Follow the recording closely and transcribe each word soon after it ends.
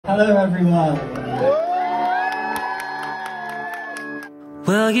Hello everyone.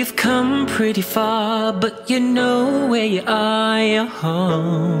 Well, you've come pretty far, but you know where you are, you're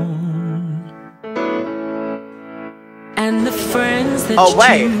home. And the friends that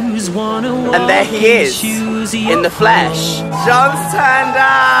you choose wanna walk and there he is, in the flesh. John's turned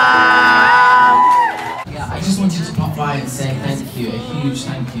up! Yeah, I just wanted to pop by and say thank you, a huge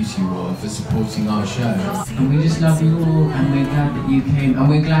thank you to you all for supporting our show. And we just love you all, and we're glad that you came, and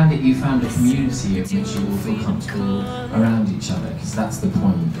we're glad that you found a community of which you all feel comfortable around each other, because that's the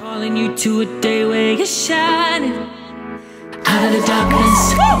point. Calling you to a day where you're shining out of the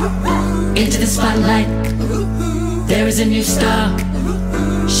darkness, into the spotlight. There is a new star,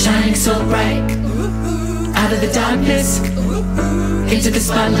 shining so bright. Out of the darkness, into the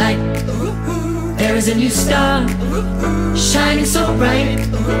spotlight. There is a new star, shining so bright.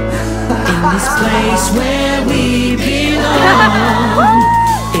 In this place where we belong.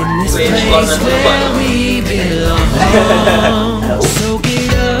 In this place where we belong. So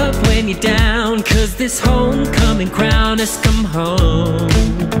get up when you're down, 'cause this homecoming crown has come home.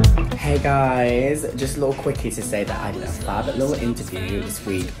 Hey guys, just a little quickie to say that I did a fab little interview this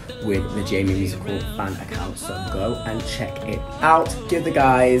week with the jamie.musical fan account, so go and check it out. Give the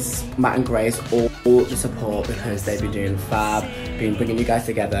guys, Matt and Grace, all the support, because they've been doing fab, been bringing you guys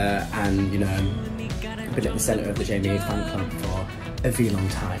together, and you know, been at the centre of the Jamie fan club for a very long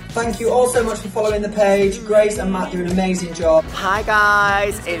time. Thank you all so much for following the page. Grace and Matt do an amazing job. Hi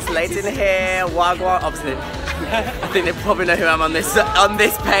guys, it's Leighton here. Wagwan, obviously. I think they probably know who I'm on this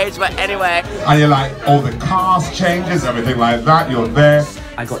page, but anyway. And you're like, all the cast changes, everything like that, you're there.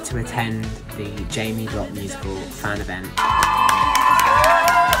 I got to attend the jamie.musical fan event.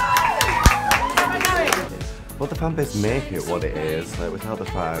 Well, the fan base make it what it is. Like, without the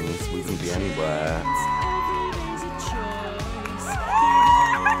fans, we wouldn't be anywhere.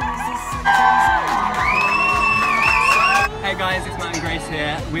 Hey guys, it's Matt and Grace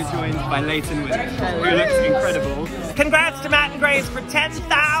here. We're joined by Leighton Williams, who looks incredible. Congrats to Matt and Grace for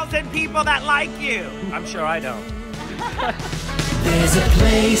 10,000 people that like you. I'm sure I don't. There's a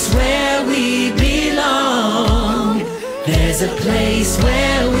place where we belong. There's a place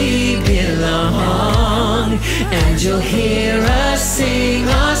where we belong. And you'll hear us sing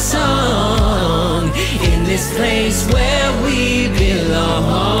our song. In this place where we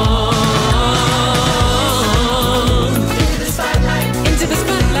belong.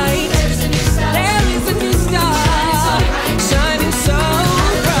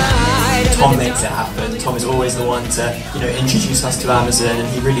 Tom makes it happen. Tom is always the one to, introduce us to Amazon, and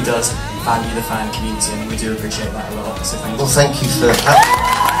he really does value the fan community, and we do appreciate that a lot. So thank you. Well, thank you for that.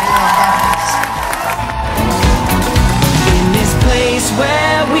 In this place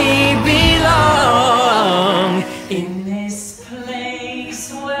where we belong. In this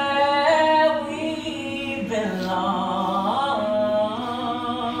place where we belong.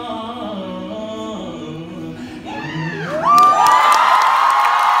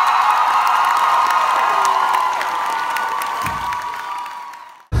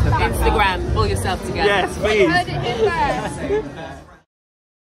 Instagram, pull yourself together. Yes, please. I heard it in there.